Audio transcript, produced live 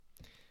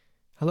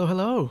Hello,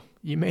 hello.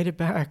 You made it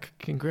back.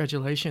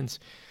 Congratulations.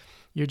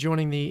 You're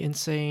joining the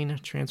Insane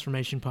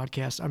Transformation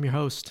Podcast. I'm your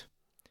host,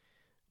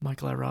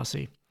 Michael I.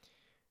 Rossi.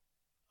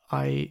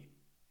 I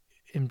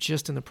am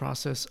just in the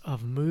process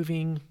of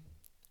moving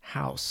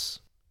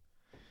house.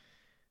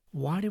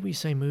 Why do we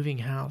say moving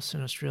house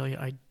in Australia?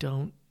 I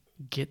don't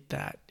get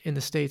that. In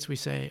the States, we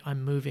say,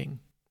 I'm moving.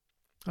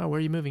 Oh, where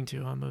are you moving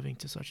to? I'm moving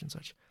to such and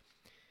such.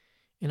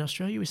 In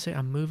Australia, we say,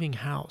 I'm moving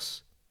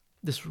house.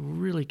 This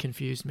really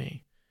confused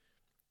me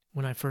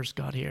when I first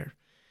got here.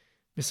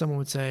 If someone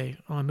would say,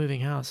 oh, I'm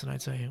moving house, and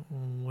I'd say,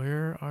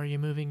 where are you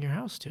moving your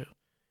house to?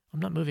 I'm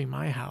not moving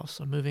my house.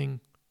 I'm moving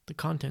the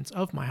contents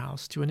of my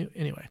house to a new...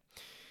 Anyway,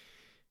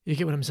 you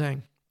get what I'm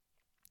saying.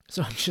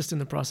 So I'm just in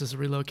the process of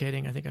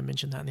relocating. I think I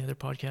mentioned that in the other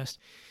podcast.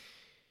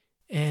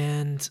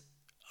 And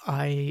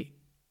I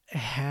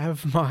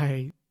have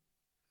my,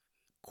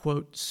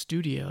 quote,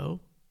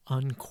 studio,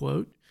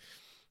 unquote,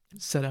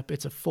 set up.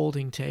 It's a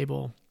folding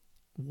table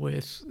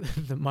with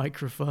the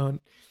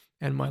microphone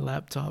and my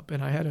laptop.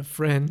 And I had a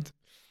friend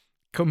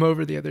come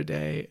over the other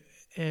day,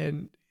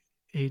 and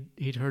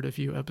he'd heard a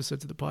few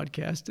episodes of the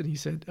podcast, and he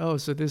said, "Oh,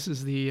 so this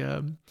is the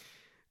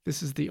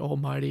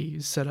almighty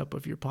setup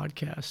of your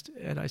podcast."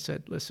 And I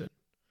said, "Listen,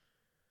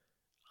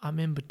 I'm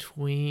in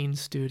between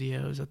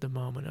studios at the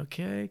moment.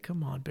 Okay,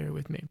 come on, bear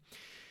with me."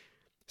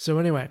 So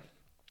anyway,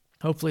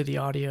 hopefully the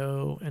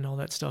audio and all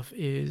that stuff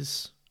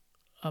is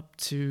up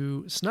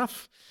to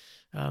snuff.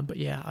 But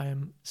yeah, I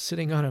am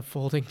sitting on a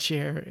folding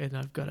chair, and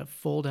I've got a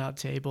fold-out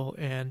table,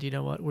 and you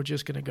know what? We're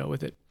just going to go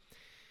with it.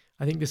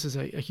 I think this is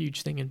a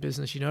huge thing in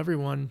business. You know,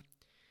 everyone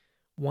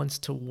wants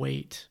to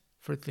wait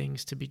for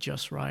things to be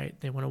just right.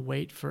 They want to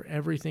wait for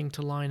everything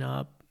to line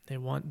up. They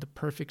want the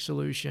perfect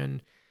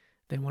solution.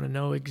 They want to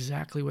know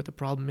exactly what the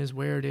problem is,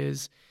 where it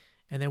is,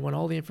 and they want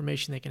all the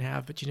information they can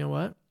have. But you know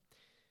what?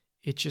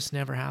 It just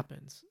never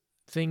happens.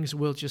 Things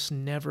will just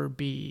never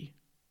be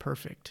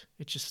perfect.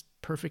 It just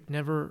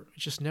never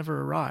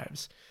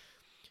arrives.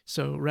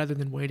 So rather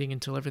than waiting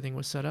until everything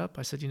was set up,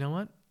 I said, you know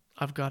what?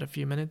 I've got a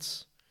few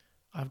minutes.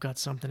 I've got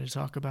something to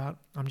talk about.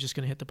 I'm just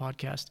going to hit the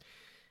podcast.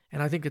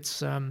 And I think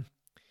it's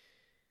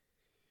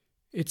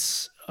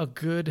a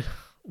good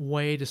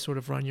way to sort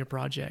of run your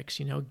projects,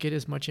 you know, get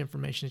as much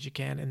information as you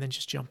can and then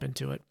just jump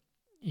into it.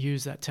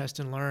 Use that test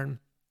and learn,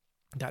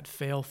 that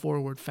fail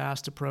forward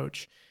fast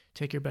approach.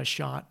 Take your best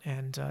shot,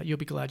 and you'll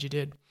be glad you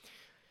did.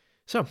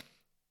 So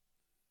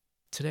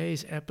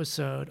today's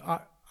episode,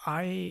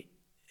 I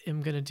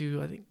am going to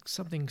do, I think,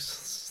 something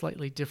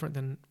slightly different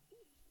than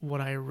what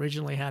I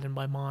originally had in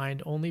my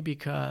mind, only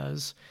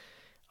because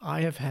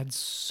I have had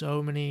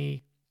so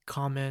many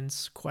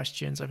comments,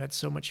 questions. I've had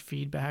so much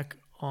feedback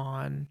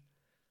on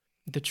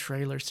the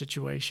trailer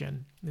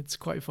situation. It's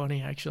quite funny,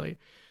 actually.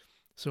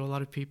 So a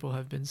lot of people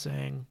have been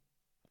saying,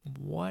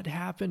 what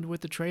happened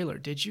with the trailer?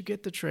 Did you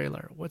get the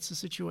trailer? What's the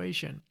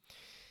situation?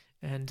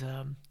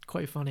 And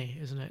quite funny,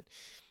 isn't it?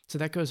 So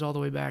that goes all the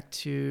way back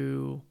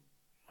to,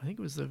 I think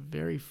it was the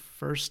very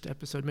first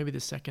episode, maybe the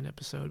second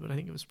episode, but I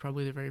think it was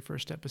probably the very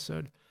first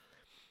episode.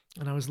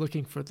 And I was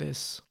looking for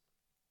this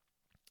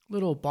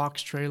little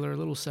box trailer,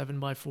 little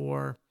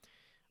 7x4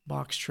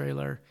 box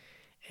trailer.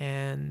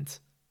 And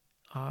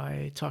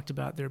I talked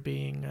about there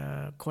being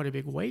quite a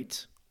big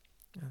wait.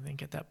 I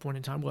think at that point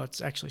in time, well,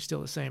 it's actually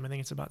still the same. I think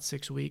it's about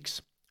 6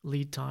 weeks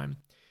lead time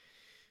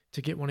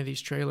to get one of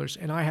these trailers.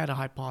 And I had a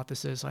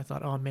hypothesis. I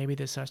thought, oh, maybe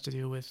this has to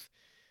do with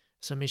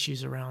some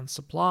issues around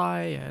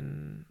supply,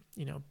 and,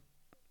 you know,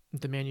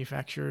 the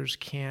manufacturers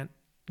can't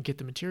get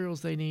the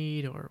materials they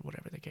need or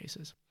whatever the case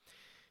is.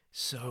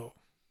 So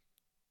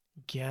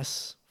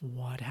guess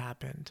what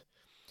happened?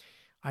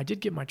 I did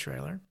get my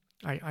trailer.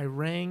 I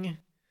rang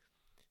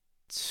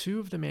two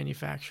of the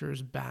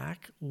manufacturers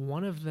back.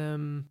 One of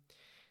them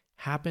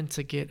happened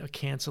to get a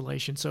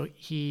cancellation. So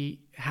he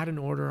had an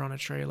order on a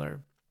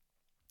trailer,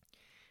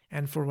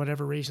 and for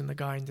whatever reason, the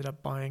guy ended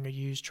up buying a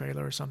used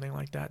trailer or something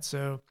like that.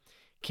 So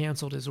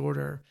canceled his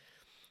order.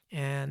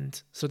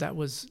 And so that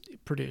was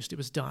produced. It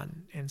was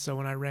done. And so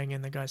when I rang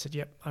in, the guy said,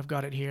 yep, I've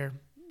got it here.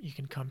 You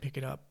can come pick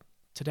it up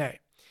today.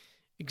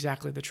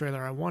 Exactly the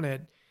trailer I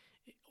wanted,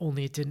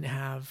 only it didn't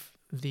have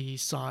the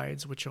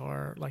sides, which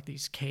are like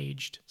these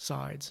caged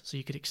sides, so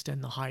you could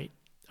extend the height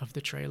of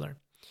the trailer.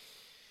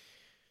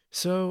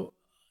 So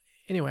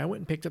anyway, I went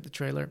and picked up the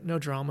trailer. No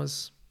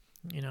dramas,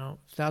 you know,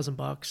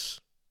 $1,000,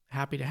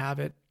 happy to have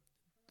it.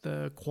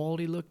 The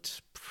quality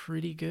looked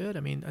pretty good.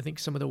 I mean, I think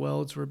some of the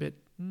welds were a bit,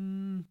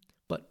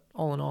 but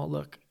all in all,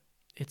 look,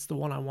 it's the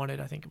one I wanted.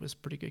 I think it was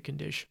pretty good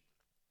condition.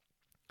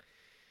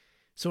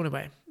 So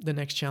anyway, the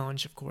next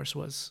challenge, of course,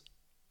 was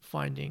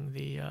finding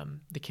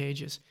the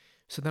cages.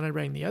 So then I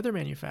rang the other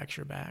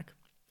manufacturer back,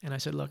 and I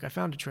said, look, I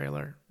found a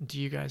trailer. Do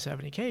you guys have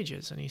any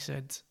cages? And he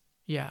said,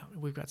 yeah,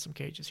 we've got some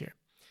cages here.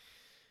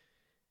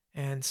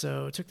 And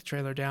so I took the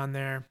trailer down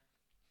there,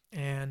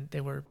 and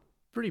they were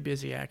pretty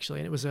busy, actually.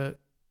 And it was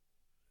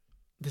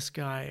this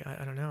guy,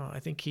 I don't know, I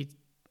think he'd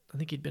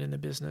been in the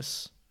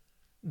business,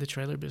 the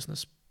trailer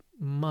business,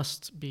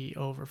 must be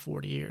over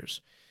 40 years.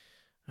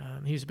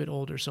 He was a bit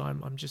older, so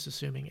I'm just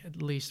assuming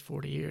at least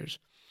 40 years.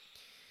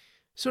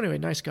 So anyway,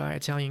 nice guy,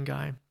 Italian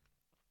guy,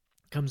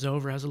 comes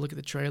over, has a look at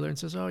the trailer and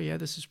says, oh yeah,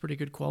 this is pretty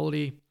good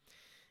quality.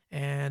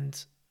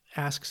 And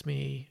asks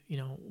me,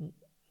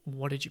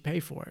 what did you pay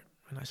for it?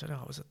 And I said,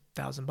 oh, it was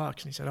 $1,000. And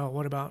he said, oh,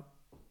 what about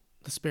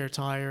the spare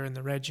tire and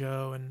the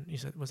rego? And he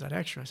said, was that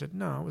extra? I said,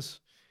 no, it was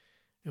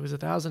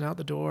 $1,000 out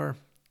the door,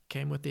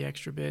 came with the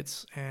extra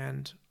bits,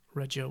 and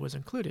rego was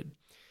included.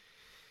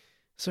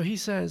 So he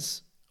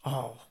says,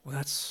 oh, well,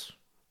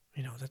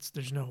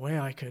 there's no way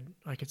I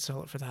could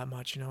sell it for that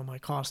much. My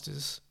cost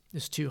is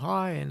too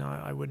high, and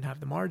I wouldn't have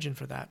the margin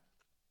for that.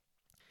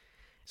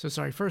 So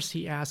first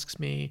he asks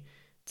me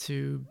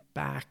to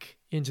back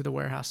into the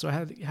warehouse. So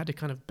I had to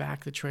kind of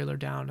back the trailer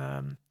down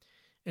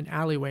an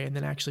alleyway and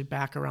then actually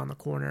back around the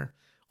corner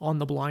on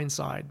the blind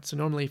side. So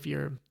normally if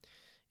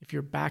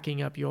you're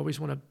backing up, you always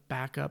want to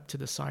back up to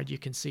the side you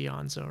can see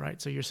on.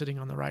 So you're sitting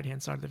on the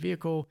right-hand side of the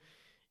vehicle.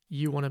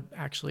 You want to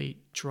actually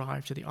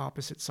drive to the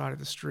opposite side of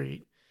the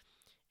street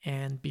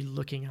and be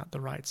looking out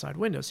the right side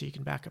window so you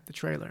can back up the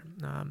trailer.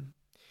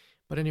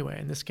 But anyway,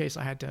 in this case,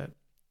 I had to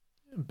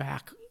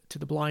back to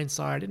the blind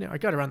side, and I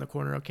got around the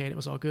corner okay, and it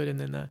was all good. And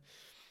then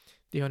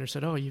the owner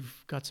said, oh,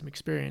 you've got some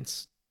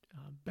experience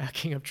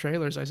backing up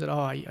trailers. I said, oh,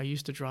 I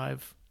used to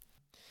drive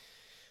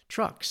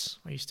trucks.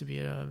 I used to be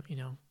a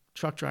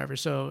truck driver,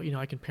 so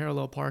I can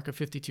parallel park a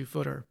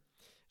 52-footer.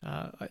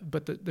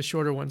 But the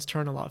shorter ones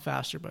turn a lot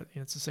faster. But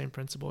it's the same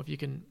principle. If you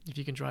can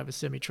drive a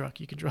semi truck,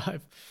 you can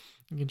drive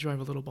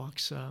a little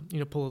box,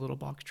 pull a little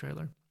box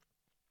trailer.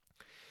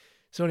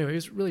 So anyway, he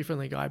was a really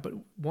friendly guy. But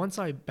once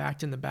I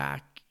backed in the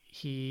back,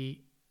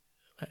 he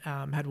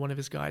had one of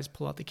his guys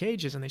pull out the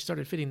cages, and they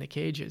started fitting the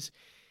cages.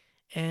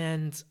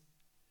 And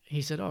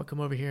he said, oh, come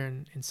over here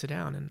and sit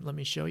down and let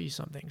me show you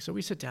something. So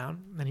we sit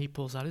down, and he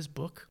pulls out his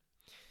book,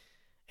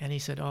 and he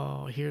said,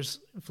 oh,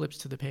 flips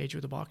to the page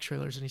with the box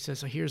trailers, and he says,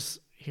 so here's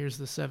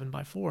the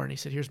 7x4, and he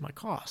said, here's my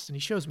cost, and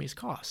he shows me his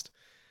cost.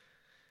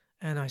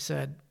 And I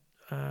said,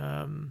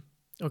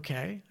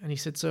 okay. And he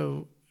said,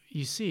 so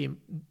you see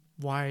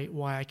why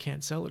I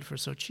can't sell it for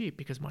so cheap,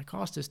 because my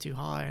cost is too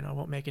high and I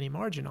won't make any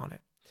margin on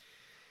it.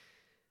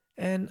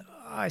 And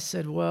I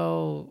said,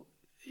 well,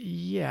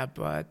 yeah,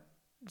 but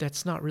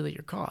that's not really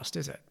your cost,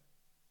 is it?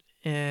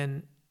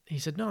 And he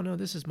said, no,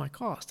 this is my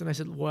cost. And I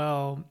said,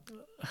 well,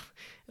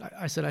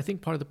 I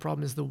think part of the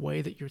problem is the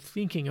way that you're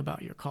thinking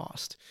about your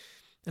cost.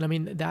 And I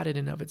mean, that in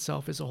and of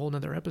itself is a whole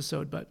nother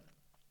episode. But,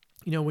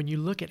 when you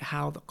look at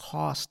how the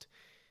cost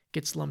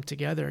gets lumped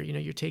together,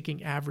 you're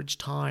taking average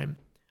time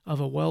of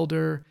a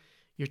welder,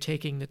 you're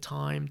taking the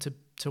time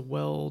to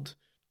weld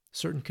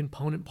certain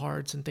component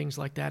parts and things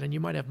like that. And you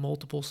might have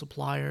multiple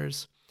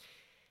suppliers,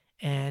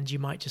 and you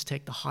might just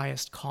take the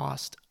highest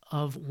cost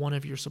of one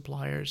of your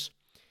suppliers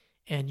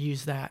and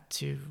use that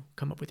to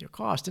come up with your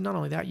cost. And not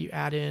only that, you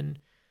add in,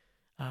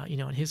 in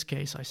his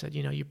case, I said,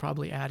 you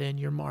probably add in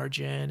your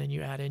margin, and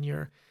you add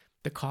in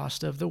the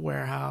cost of the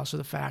warehouse or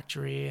the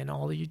factory and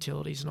all the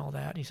utilities and all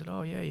that. And he said,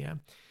 oh, yeah.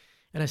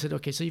 And I said,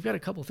 okay, so you've got a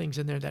couple things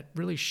in there that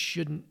really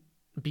shouldn't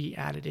be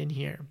added in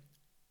here.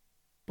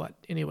 But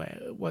anyway,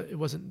 it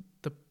wasn't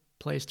the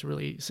place to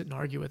really sit and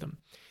argue with him.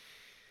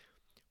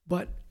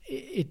 But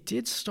it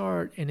did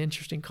start an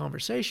interesting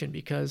conversation,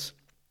 because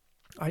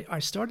I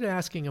started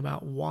asking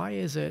about why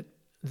is it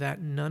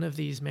that none of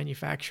these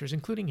manufacturers,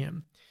 including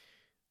him,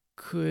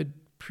 could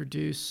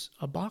produce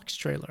a box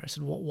trailer. I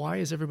said, well, why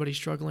is everybody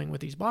struggling with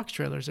these box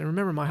trailers? And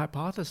remember, my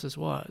hypothesis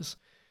was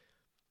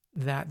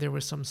that there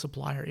was some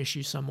supplier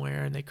issue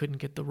somewhere and they couldn't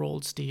get the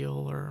rolled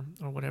steel or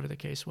whatever the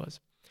case was.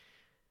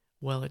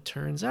 Well, it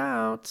turns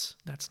out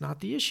that's not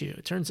the issue.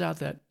 It turns out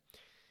that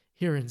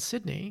here in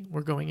Sydney,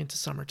 we're going into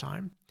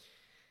summertime.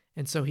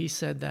 And so he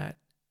said that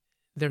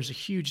there's a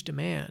huge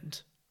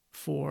demand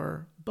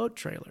for boat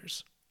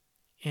trailers,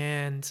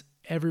 and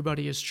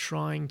everybody is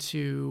trying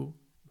to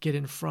get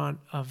in front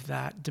of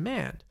that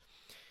demand.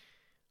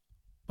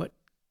 But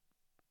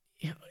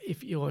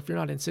if you're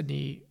not in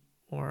Sydney,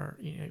 or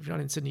if you're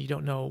not in Sydney, you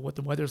don't know what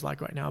the weather's like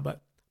right now.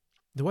 But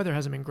the weather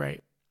hasn't been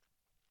great.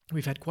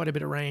 We've had quite a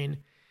bit of rain,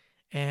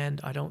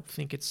 and I don't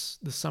think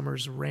the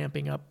summer's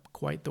ramping up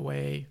quite the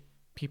way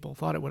people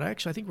thought it would.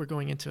 Actually, I think we're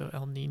going into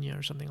El Nino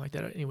or something like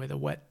that. Anyway, the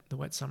wet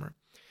summer.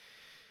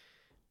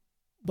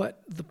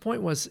 But the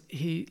point was,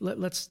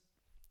 let's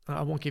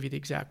I won't give you the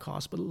exact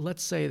cost, but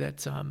let's say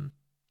that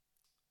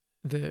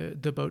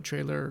the boat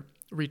trailer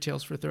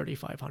retails for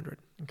 $3,500,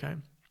 okay,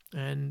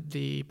 and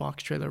the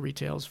box trailer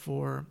retails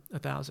for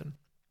 $1,000.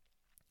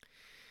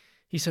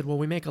 He said, well,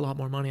 we make a lot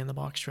more money on the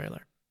box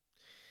trailer,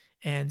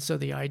 and so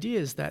the idea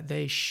is that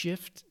they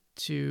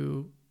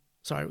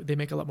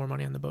make a lot more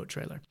money on the boat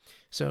trailer,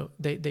 so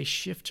they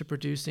shift to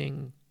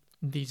producing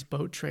these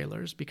boat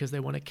trailers because they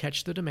want to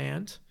catch the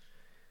demand,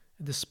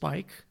 the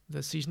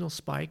seasonal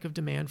spike of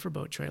demand for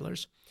boat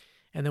trailers,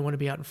 and they want to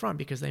be out in front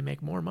because they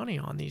make more money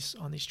on these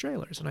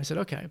trailers. And I said,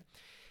 okay.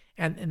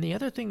 And the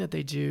other thing that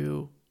they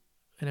do,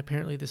 and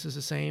apparently this is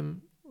the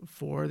same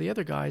for the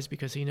other guys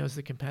because he knows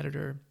the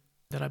competitor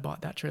that I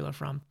bought that trailer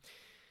from,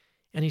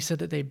 and he said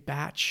that they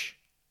batch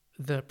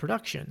the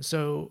production.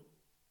 So,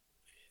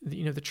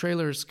 the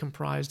trailer's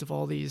comprised of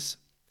all these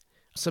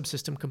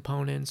subsystem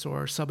components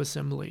or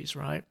subassemblies,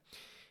 right?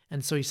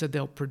 And so he said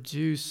they'll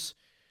produce,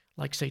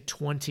 like, say,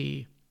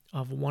 20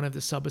 of one of the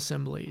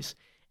subassemblies,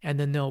 and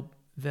then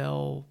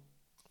they'll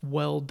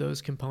weld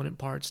those component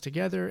parts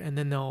together, and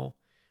then they'll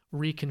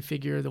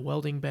reconfigure the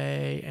welding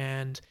bay,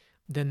 and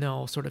then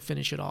they'll sort of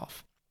finish it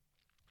off.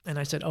 And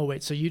I said, oh,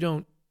 wait, so you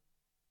don't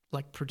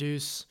like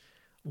produce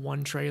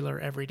one trailer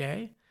every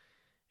day?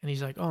 And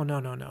he's like, oh,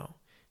 no.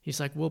 He's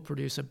like, we'll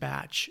produce a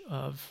batch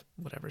of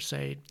whatever,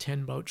 say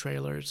 10 boat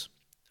trailers,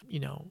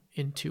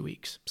 in 2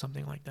 weeks,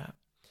 something like that.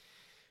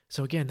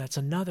 So again, that's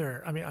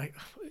another,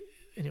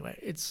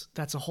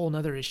 that's a whole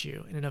nother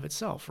issue in and of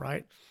itself,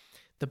 right?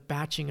 The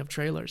batching of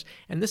trailers.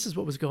 And this is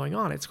what was going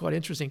on. It's quite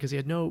interesting because he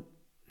had no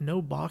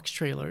box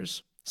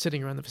trailers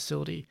sitting around the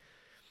facility,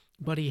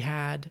 but he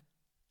had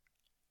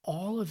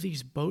all of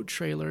these boat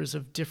trailers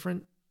of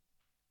different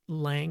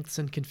lengths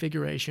and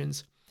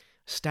configurations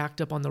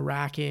stacked up on the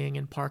racking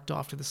and parked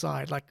off to the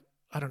side. Like,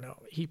 I don't know,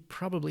 he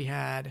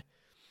had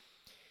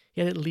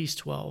at least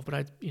 12,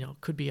 but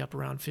could be up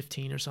around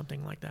 15 or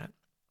something like that.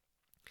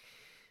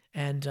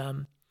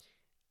 And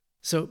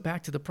so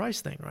back to the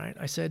price thing, right?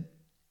 I said,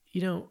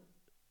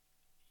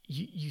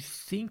 you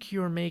think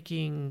you're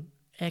making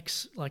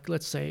X, like,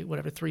 let's say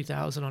whatever,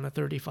 $3,000 on a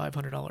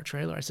 $3,500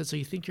 trailer. I said, so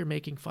you think you're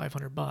making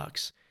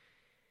 $500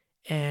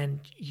 and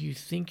you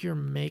think you're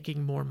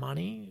making more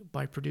money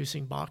by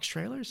producing box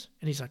trailers?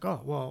 And he's like,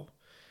 oh, well,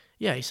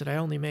 yeah. He said, I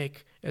only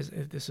make,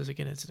 this is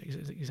again, it's an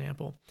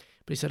example,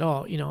 but he said,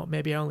 oh,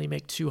 maybe I only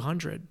make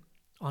 200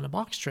 on a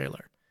box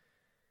trailer.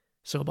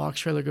 So a box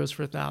trailer goes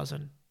for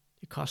 $1,000.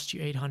 It costs you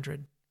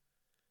 $800.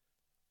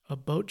 A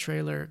boat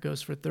trailer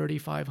goes for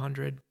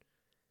 $3,500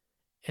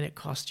 and it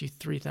costs you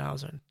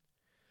 $3,000.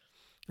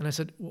 And I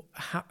said, well,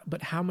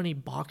 how many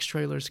box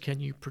trailers can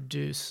you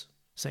produce,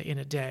 say, in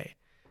a day?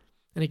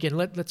 And again,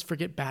 let's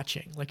forget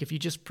batching. Like, if you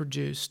just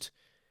produced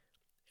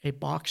a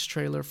box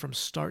trailer from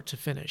start to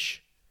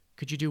finish,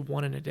 could you do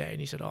one in a day? And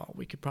he said, oh,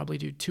 we could probably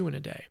do 2 in a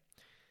day.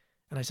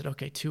 And I said,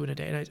 okay, 2 in a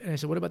day. And I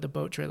said, what about the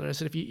boat trailer? I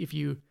said, if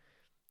you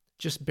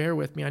just bear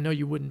with me, I know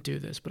you wouldn't do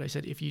this, but I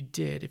said, if you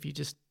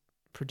just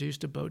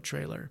produced a boat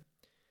trailer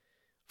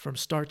from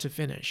start to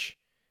finish,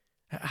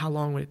 how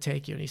long would it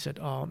take you? And he said,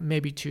 oh,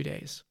 maybe 2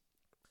 days.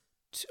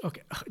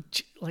 Okay,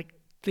 like,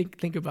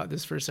 think about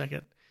this for a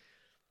second.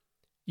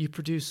 You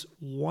produce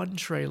one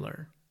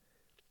trailer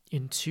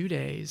in 2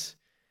 days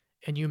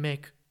and you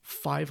make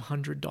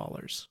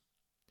 $500.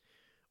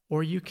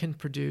 Or you can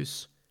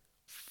produce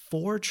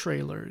 4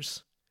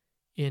 trailers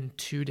in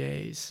 2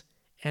 days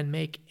and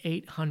make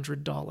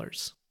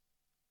 $800.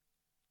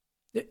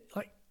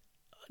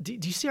 Do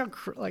you see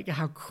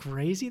how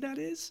crazy that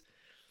is?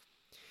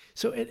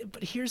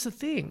 But here's the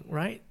thing,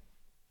 right?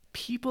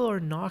 People are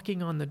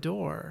knocking on the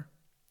door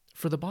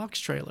for the box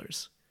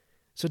trailers.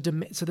 So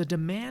the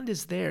demand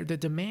is there. The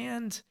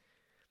demand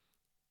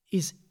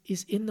is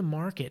in the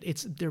market.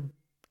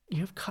 You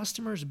have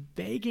customers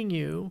begging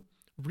you,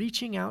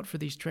 reaching out for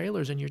these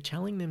trailers, and you're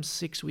telling them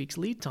 6 weeks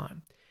lead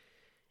time.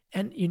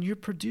 And you're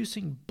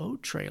producing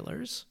boat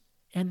trailers,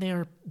 and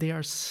they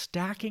are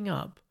stacking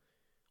up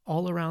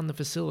all around the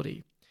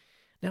facility.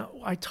 Now,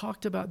 I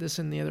talked about this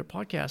in the other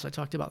podcast. I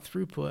talked about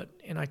throughput,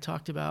 and I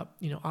talked about,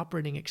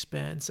 operating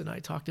expense, and I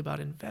talked about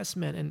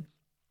investment. And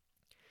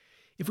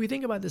if we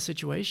think about the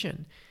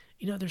situation,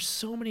 there's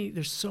so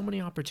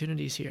many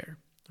opportunities here,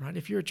 right?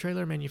 If you're a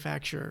trailer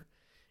manufacturer,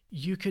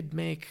 you could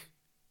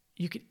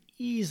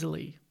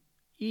easily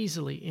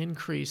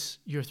increase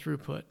your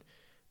throughput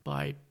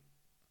by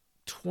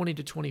 20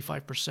 to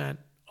 25%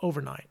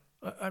 overnight.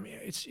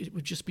 It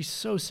would just be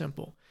so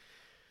simple.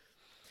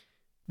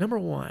 Number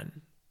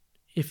one,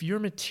 if your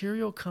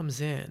material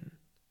comes in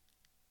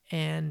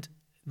and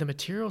the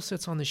material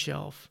sits on the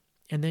shelf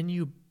and then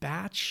you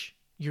batch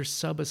your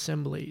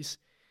sub-assemblies,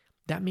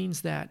 that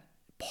means that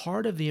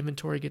part of the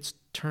inventory gets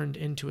turned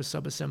into a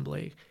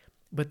sub-assembly,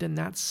 but then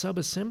that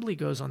sub-assembly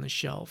goes on the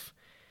shelf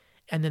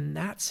and then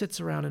that sits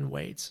around and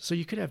waits. So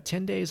you could have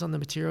 10 days on the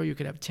material, you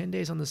could have 10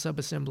 days on the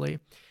sub-assembly,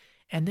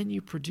 and then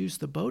you produce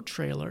the boat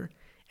trailer.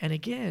 And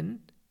again,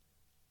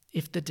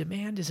 if the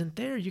demand isn't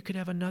there, you could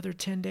have another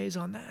 10 days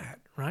on that,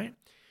 right?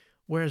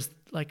 Whereas,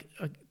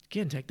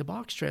 again, take the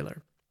box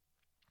trailer.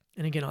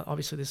 And again,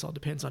 obviously this all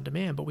depends on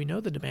demand, but we know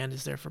the demand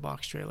is there for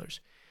box trailers,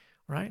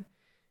 right?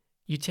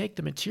 You take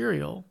the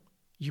material,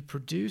 you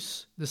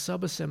produce the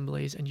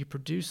sub-assemblies, and you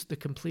produce the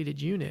completed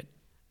unit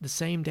the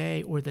same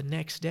day or the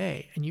next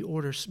day, and you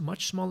order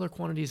much smaller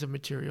quantities of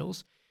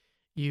materials.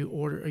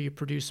 You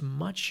produce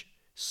much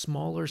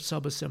smaller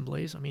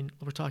sub-assemblies.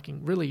 We're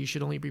talking, really, you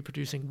should only be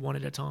producing one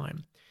at a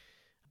time.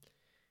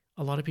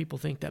 A lot of people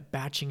think that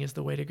batching is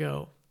the way to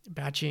go.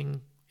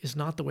 Batching is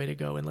not the way to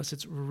go unless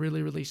it's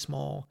really, really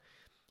small.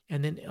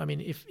 And then,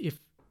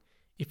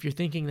 if you're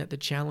thinking that the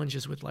challenge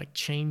is with like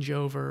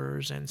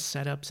changeovers and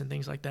setups and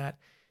things like that,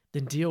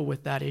 then deal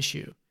with that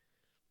issue.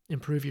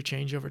 Improve your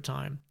changeover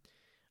time,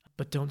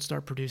 but don't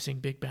start producing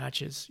big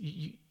batches.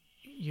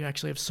 You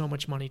actually have so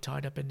much money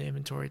tied up into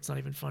inventory, it's not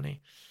even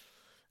funny.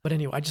 But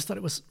anyway, I just thought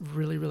it was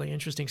really, really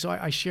interesting. So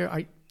I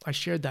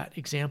shared that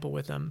example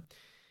with them.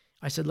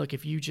 I said, look,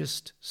 if you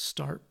just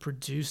start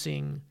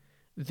producing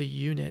the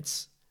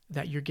units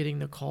that you're getting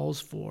the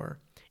calls for,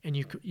 and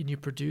you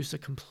produce a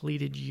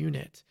completed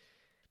unit,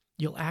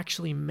 you'll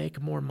actually make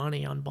more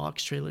money on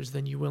box trailers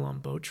than you will on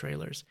boat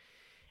trailers.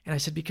 And I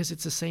said, because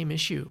it's the same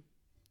issue,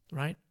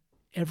 right?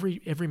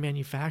 Every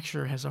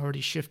manufacturer has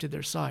already shifted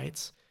their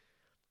sights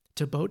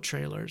to boat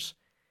trailers,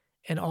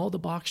 and all the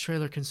box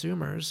trailer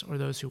consumers, or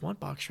those who want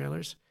box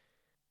trailers,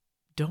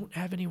 don't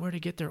have anywhere to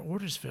get their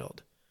orders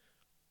filled,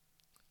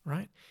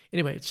 right?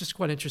 Anyway, it's just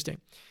quite interesting.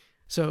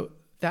 So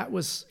that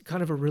was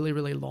kind of a really,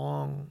 really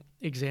long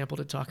example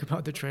to talk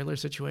about the trailer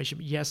situation.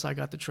 Yes, I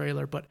got the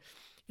trailer, but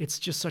it's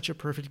just such a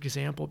perfect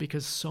example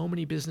because so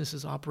many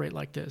businesses operate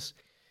like this,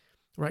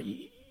 right?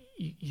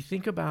 You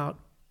think about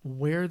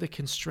where the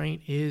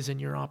constraint is in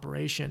your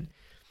operation,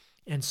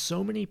 and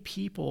so many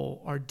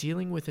people are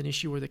dealing with an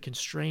issue where the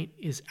constraint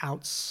is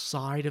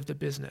outside of the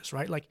business,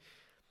 right? Like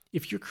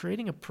if you're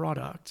creating a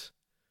product,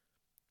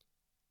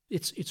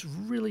 it's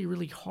really,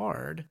 really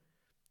hard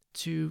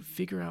to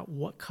figure out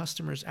what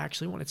customers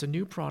actually want. It's a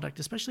new product,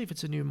 especially if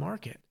it's a new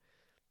market,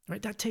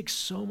 right? That takes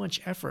so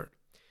much effort.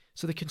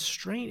 So the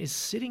constraint is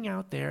sitting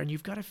out there, and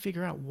you've got to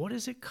figure out what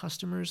is it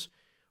customers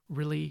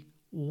really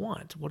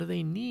want? What do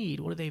they need?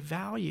 What do they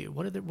value?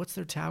 What's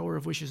their tower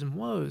of wishes and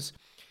woes?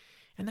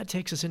 And that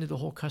takes us into the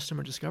whole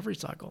customer discovery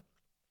cycle,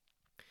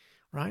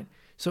 right?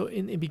 So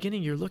in the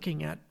beginning, you're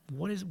looking at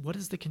what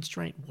is the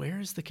constraint? Where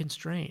is the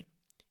constraint?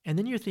 And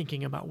then you're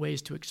thinking about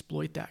ways to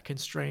exploit that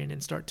constraint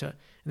and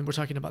and we're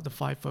talking about the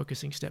 5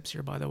 focusing steps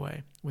here, by the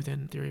way,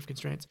 within theory of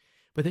constraints.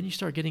 But then you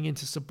start getting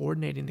into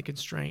subordinating the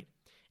constraint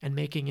and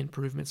making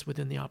improvements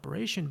within the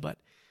operation. But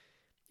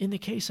in the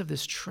case of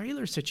this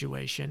trailer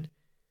situation,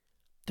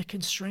 the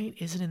constraint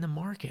isn't in the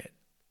market,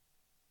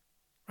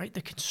 right?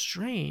 The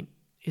constraint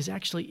is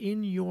actually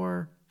in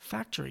your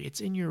factory.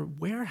 It's in your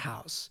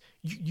warehouse.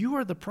 You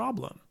are the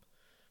problem.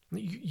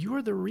 You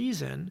are the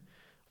reason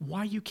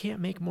why you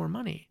can't make more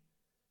money.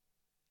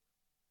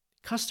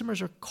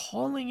 Customers are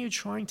calling you,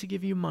 trying to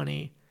give you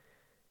money,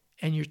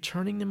 and you're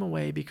turning them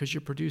away because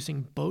you're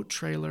producing boat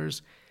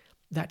trailers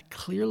that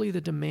clearly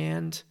the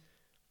demand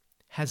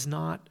has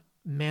not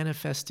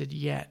manifested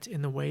yet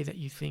in the way that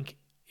you think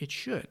it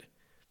should.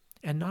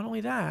 And not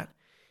only that,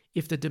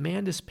 if the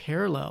demand is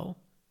parallel,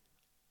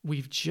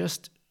 we've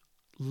just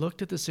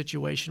looked at the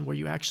situation where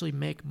you actually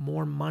make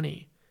more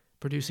money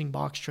producing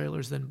box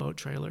trailers than boat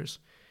trailers.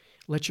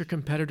 Let your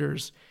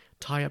competitors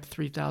tie up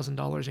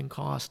 $3,000 in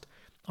cost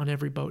on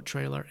every boat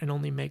trailer and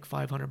only make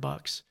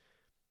 $500.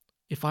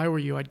 If I were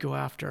you, I'd go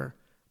after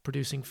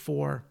producing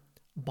 4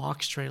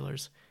 box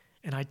trailers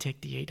and I'd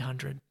take the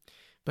 800.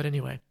 But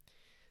anyway,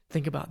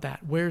 think about that.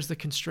 Where's the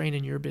constraint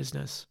in your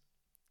business,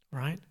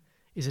 right?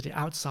 Is it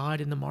outside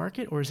in the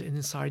market, or is it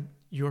inside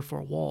your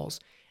 4 walls?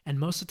 And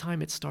most of the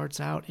time it starts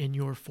out in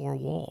your 4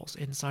 walls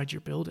inside your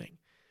building.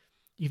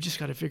 You've just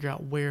got to figure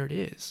out where it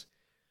is,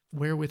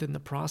 where within the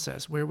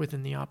process, where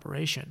within the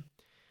operation.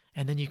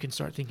 And then you can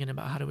start thinking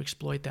about how to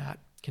exploit that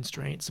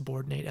constraint,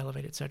 subordinate,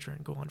 elevate, etc.,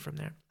 and go on from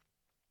there.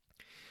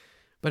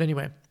 But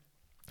anyway,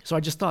 so I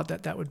just thought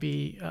that would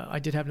be, I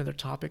did have another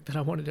topic that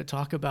I wanted to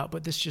talk about,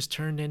 but this just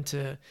turned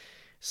into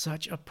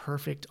such a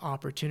perfect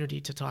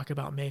opportunity to talk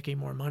about making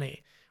more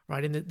money,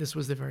 right? And this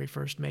was the very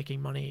first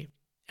Making Money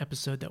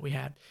episode that we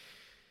had.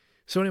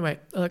 So anyway,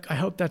 look, I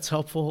hope that's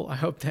helpful. I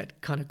hope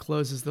that kind of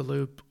closes the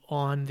loop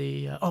on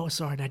the,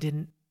 and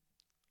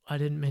I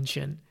didn't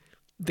mention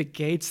the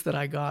gates that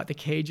I got, the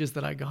cages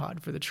that I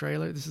got for the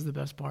trailer. This is the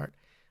best part.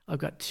 I've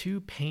got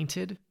 2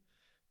 painted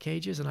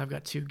cages and I've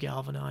got 2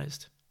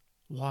 galvanized.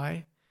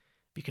 Why?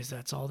 Because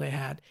that's all they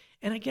had.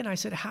 And again, I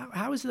said,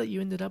 how is it that you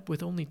ended up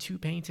with only 2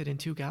 painted and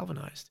 2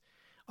 galvanized?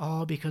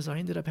 Oh, because I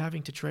ended up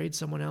having to trade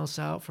someone else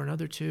out for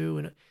another 2,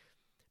 and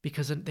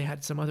because they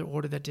had some other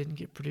order that didn't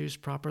get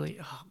produced properly.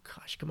 Oh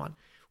gosh, come on.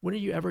 When are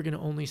you ever going to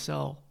only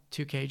sell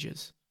 2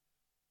 cages?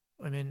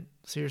 I mean,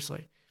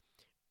 seriously.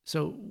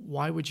 So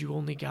why would you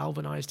only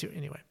galvanize 2?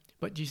 Anyway,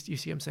 but you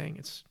see what I'm saying?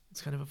 It's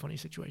kind of a funny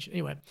situation.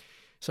 Anyway,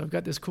 so I've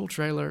got this cool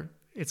trailer.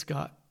 It's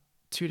got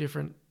 2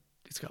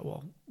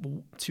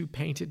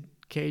 painted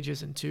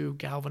cages and 2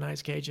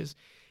 galvanized cages,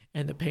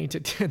 and the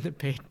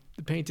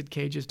painted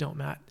cages don't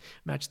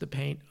match the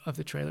paint of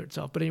the trailer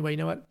itself. But anyway, you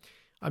know what?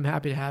 I'm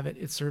happy to have it.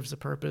 It serves a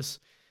purpose.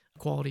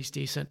 Quality's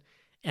decent.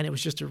 And it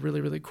was just a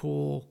really, really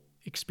cool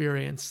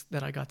experience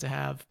that I got to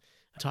have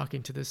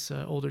talking to this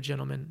older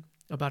gentleman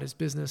about his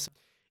business.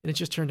 And it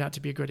just turned out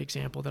to be a great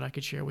example that I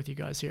could share with you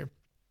guys here.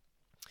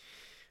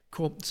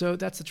 Cool. So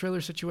that's the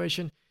trailer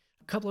situation.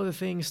 A couple other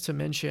things to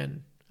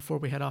mention before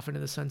we head off into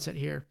the sunset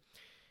here.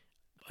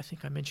 I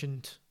think I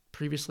mentioned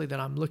previously that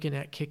I'm looking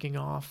at kicking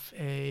off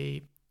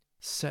a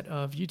set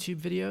of YouTube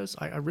videos.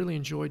 I really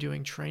enjoy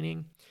doing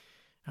training.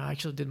 I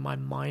actually did my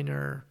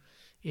minor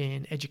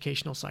in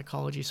educational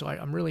psychology, so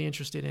I'm really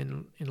interested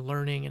in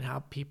learning and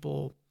how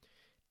people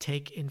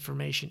take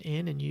information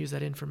in and use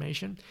that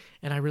information.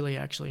 And I really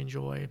actually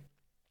enjoy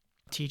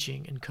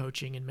teaching and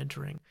coaching and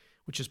mentoring,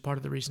 which is part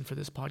of the reason for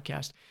this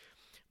podcast.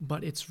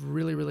 but it's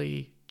really,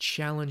 really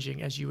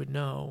challenging, as you would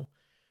know,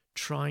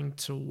 trying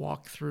to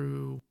walk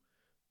through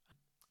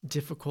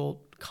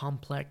difficult,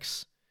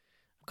 complex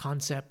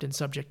concept and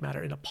subject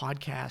matter in a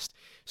podcast.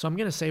 So I'm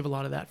going to save a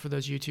lot of that for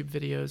those YouTube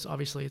videos.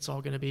 Obviously, it's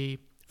all going to be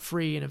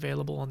free and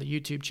available on the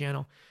YouTube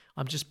channel.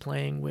 I'm just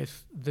playing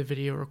with the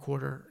video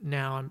recorder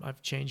now.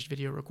 I've changed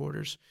video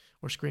recorders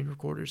or screen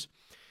recorders.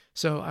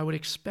 So I would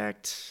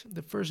expect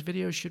the first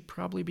video should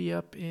probably be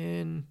up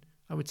in,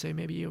 I would say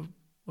maybe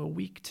a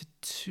week to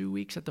 2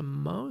 weeks at the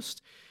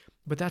most.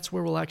 But that's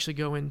where we'll actually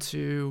go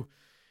into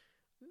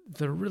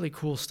the really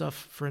cool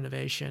stuff for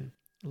innovation,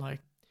 like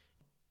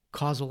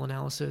causal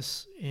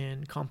analysis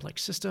in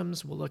complex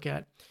systems. We'll look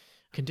at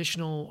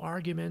conditional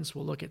arguments.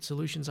 We'll look at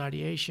solutions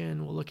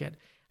ideation. We'll look at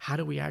how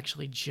do we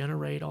actually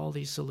generate all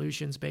these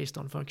solutions based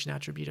on function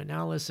attribute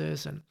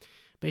analysis and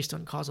based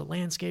on causal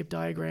landscape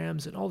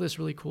diagrams and all this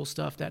really cool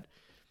stuff that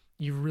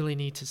you really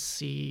need to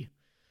see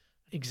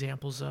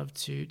examples of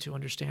to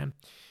understand.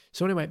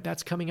 So anyway,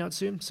 that's coming out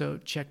soon. So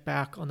check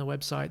back on the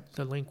website.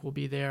 The link will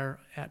be there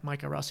at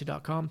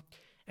mikeirossi.com.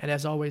 And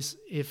as always,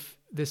 if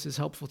this is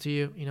helpful to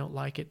you,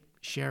 like it,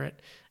 share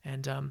it,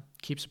 and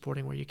keep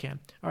supporting where you can.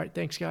 All right,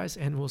 thanks guys,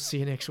 and we'll see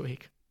you next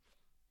week.